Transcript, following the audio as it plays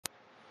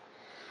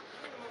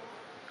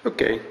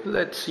Okay,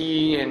 let's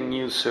see a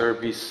new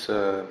service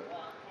to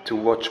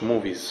watch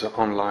movies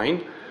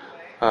online.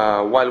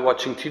 While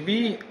watching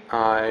TV,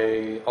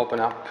 I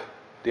open up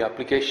the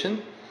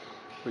application,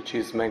 which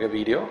is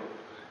Megavideo,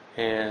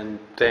 and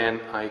then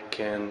I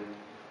can,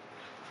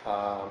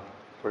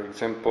 for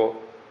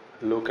example,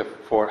 look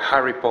for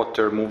Harry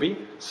Potter movie.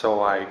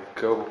 So I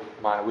go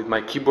with my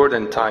keyboard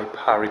and type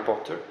Harry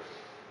Potter.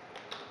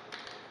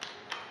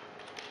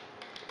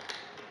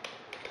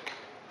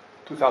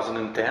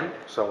 2010,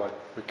 so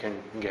we can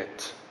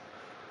get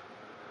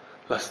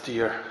last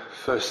year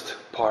first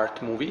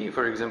part movie.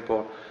 For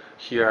example,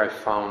 here I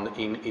found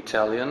in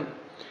Italian,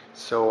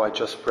 so I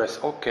just press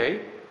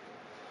OK,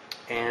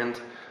 and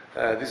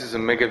this is a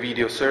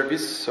Megavideo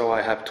service, so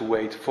I have to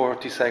wait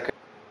 40 seconds.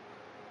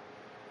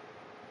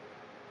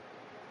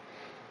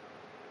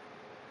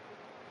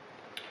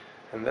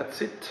 And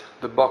that's it.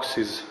 The box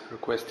is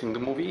requesting the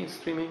movie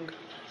streaming,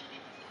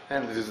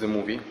 and this is the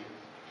movie.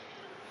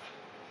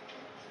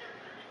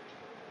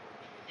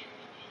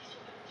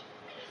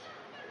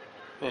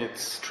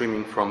 It's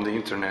streaming from the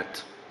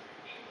internet.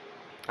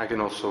 I can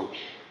also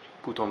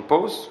put on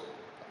pause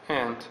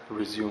and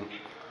resume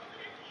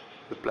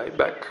the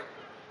playback.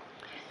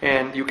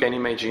 And you can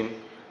imagine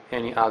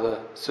any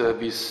other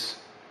service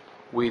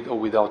with or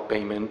without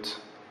payment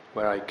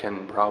where I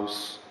can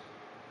browse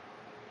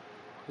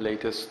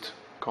latest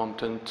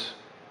content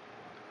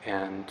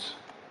and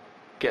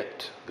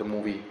get the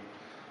movie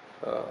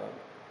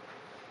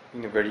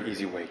in a very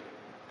easy way.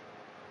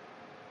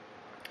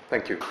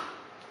 Thank you.